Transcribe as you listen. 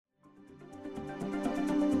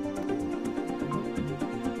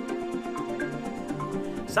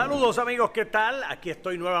Saludos amigos, ¿qué tal? Aquí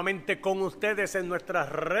estoy nuevamente con ustedes en nuestras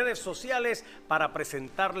redes sociales para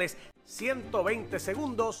presentarles 120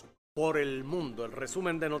 segundos por el mundo, el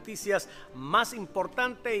resumen de noticias más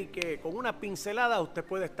importante y que con una pincelada usted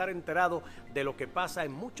puede estar enterado de lo que pasa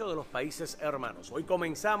en muchos de los países hermanos. Hoy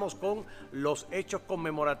comenzamos con los hechos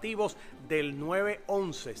conmemorativos del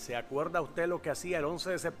 9/11. ¿Se acuerda usted lo que hacía el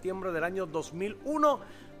 11 de septiembre del año 2001?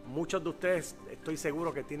 Muchos de ustedes estoy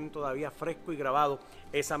seguro que tienen todavía fresco y grabado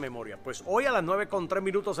esa memoria. Pues hoy a las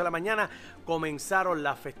 9:03 de la mañana comenzaron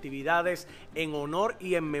las festividades en honor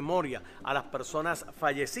y en memoria a las personas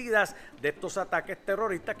fallecidas de estos ataques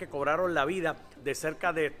terroristas que cobraron la vida de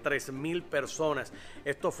cerca de 3,000 personas.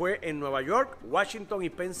 Esto fue en Nueva York, Washington y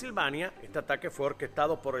Pensilvania. Este ataque fue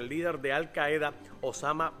orquestado por el líder de Al Qaeda,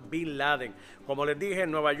 Osama Bin Laden. Como les dije,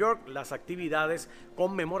 en Nueva York las actividades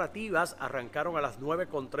conmemorativas arrancaron a las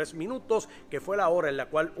 9:03, que fue la hora en la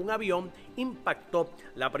cual un avión impactó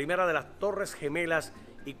la primera de las Torres Gemelas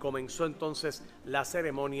y comenzó entonces la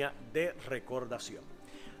ceremonia de recordación.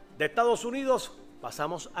 De Estados Unidos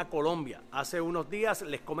pasamos a Colombia. Hace unos días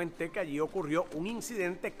les comenté que allí ocurrió un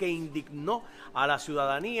incidente que indignó a la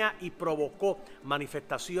ciudadanía y provocó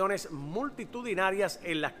manifestaciones multitudinarias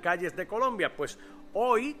en las calles de Colombia. Pues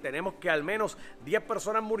hoy tenemos que al menos 10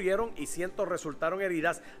 personas murieron y cientos resultaron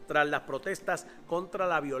heridas tras las protestas contra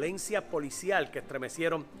la violencia policial que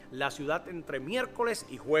estremecieron la ciudad entre miércoles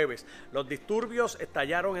y jueves. Los disturbios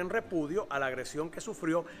estallaron en repudio a la agresión que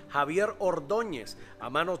sufrió Javier Ordóñez a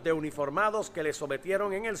manos de uniformados que le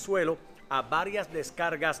sometieron en el suelo a varias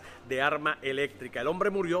descargas de arma eléctrica. El hombre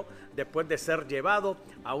murió después de ser llevado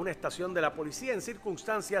a una estación de la policía en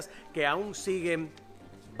circunstancias que aún siguen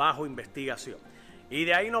bajo investigación. Y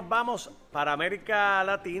de ahí nos vamos para América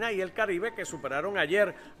Latina y el Caribe, que superaron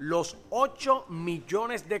ayer los 8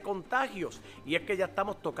 millones de contagios. Y es que ya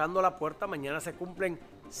estamos tocando la puerta. Mañana se cumplen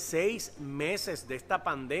 6 meses de esta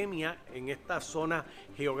pandemia en esta zona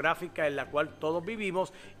geográfica en la cual todos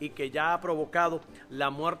vivimos y que ya ha provocado la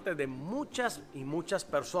muerte de muchas y muchas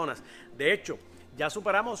personas. De hecho, ya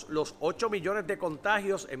superamos los 8 millones de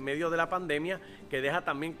contagios en medio de la pandemia, que deja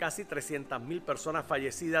también casi 300,000 personas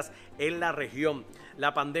fallecidas en la región.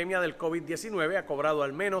 La pandemia del COVID-19 ha cobrado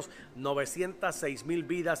al menos 906,000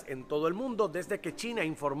 vidas en todo el mundo desde que China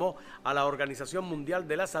informó a la Organización Mundial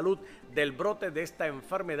de la Salud del brote de esta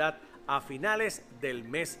enfermedad a finales del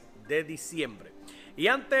mes de diciembre. Y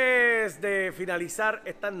antes de finalizar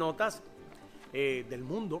estas notas del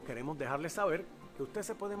mundo, queremos dejarles saber que usted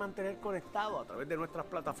se puede mantener conectado a través de nuestras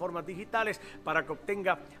plataformas digitales para que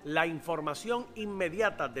obtenga la información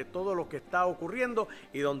inmediata de todo lo que está ocurriendo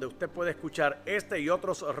y donde usted puede escuchar este y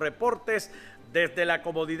otros reportes desde la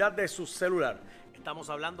comodidad de su celular.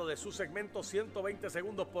 Estamos hablando de su segmento 120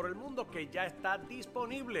 segundos por el mundo, que ya está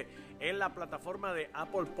disponible en la plataforma de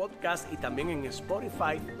Apple Podcast y también en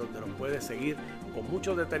Spotify, donde nos puede seguir con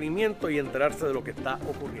mucho detenimiento y enterarse de lo que está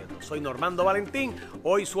ocurriendo. Soy Normando Valentín,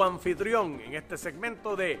 hoy su anfitrión en este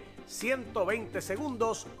segmento de 120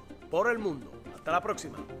 segundos por el mundo. Hasta la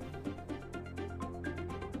próxima.